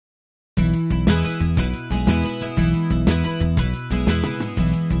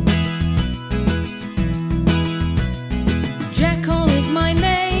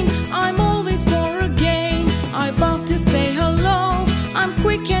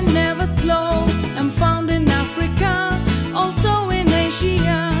and never slow. I'm found in Africa, also in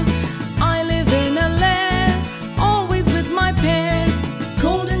Asia. I live in a lair, always with my pair.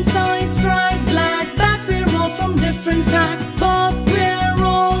 Golden side, striped, black back, we're all from different packs, but we're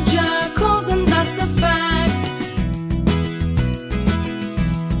all jackals and that's a fact.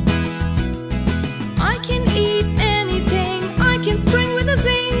 I can eat anything, I can spring with a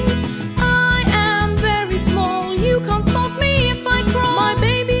zing. I am very small, you can't spot me if I crawl. My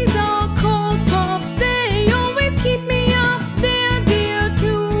babies are called pups, they always keep me up. They're dear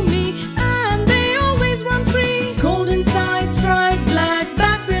to me and they always run free. Golden side, striped, black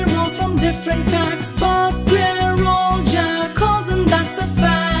back, we're all from different packs, but we're all jackals and that's a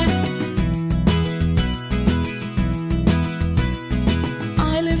fact.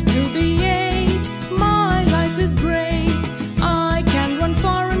 I live to be 8, my life is great. I can run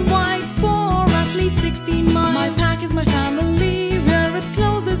far and wide for at least 16 miles. My pack is my family, we're as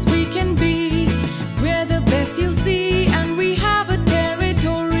close as we can be. We're the best you'll see and we have a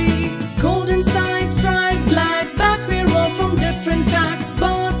territory. Golden side, striped, black back, we're all from different packs,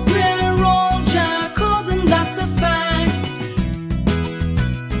 but we're all jackals and that's a fact.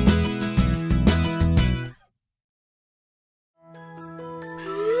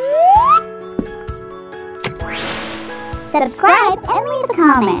 Subscribe and leave a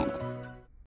comment.